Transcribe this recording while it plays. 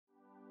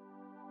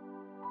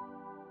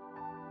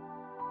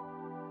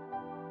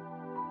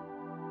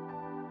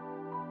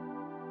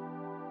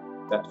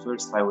At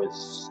first, I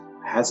was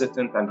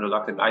hesitant and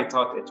reluctant. I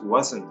thought it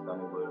wasn't going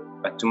to work.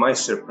 But to my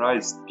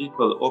surprise,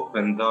 people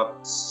opened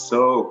up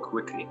so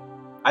quickly.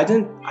 I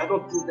don't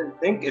even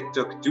think it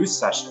took 2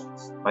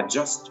 sessions, but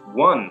just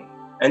one.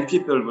 And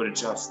people were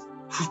just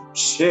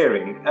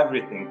sharing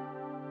everything.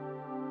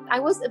 I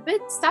was a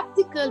bit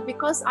skeptical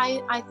because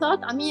I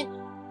thought,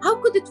 how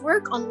could it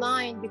work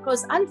online?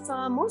 Because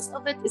Alpha, most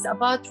of it is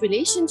about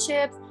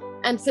relationships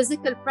and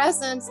physical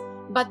presence.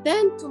 But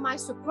then, to my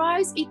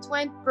surprise, it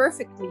went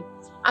perfectly.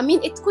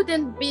 It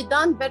couldn't be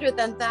done better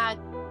than that.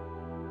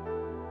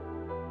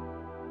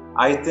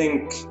 I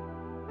think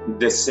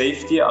the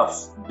safety of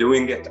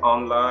doing it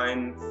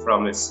online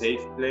from a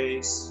safe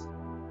place,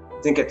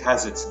 I think it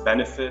has its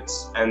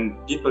benefits,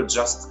 and people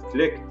just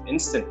clicked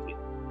instantly.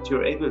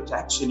 You're able to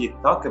actually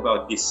talk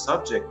about this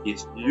subject,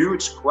 these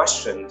huge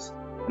questions.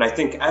 And I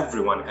think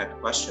everyone had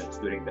questions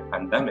during the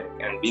pandemic,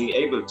 and being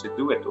able to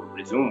do it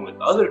over Zoom with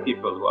other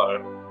people who are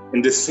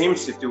in the same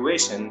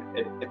situation,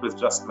 it was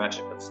just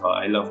magical. So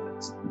I loved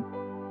it.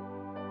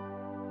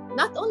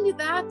 Not only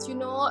that,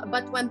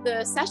 but when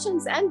the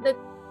sessions ended,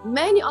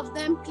 many of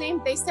them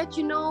claimed, they said,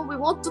 we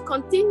want to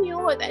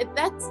continue.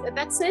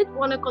 That's it. We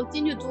want to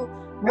continue to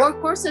more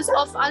courses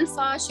of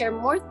Alpha, share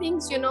more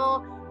things,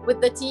 with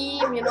the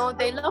team.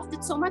 They loved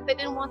it so much, they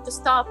didn't want to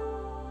stop.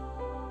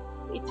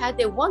 It had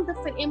a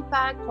wonderful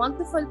impact,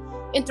 wonderful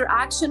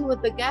interaction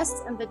with the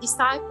guests and the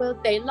disciples.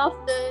 They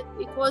loved it.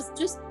 It was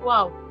just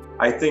wow.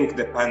 I think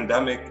the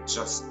pandemic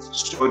just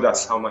showed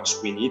us how much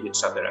we need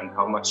each other and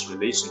how much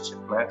relationship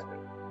matters.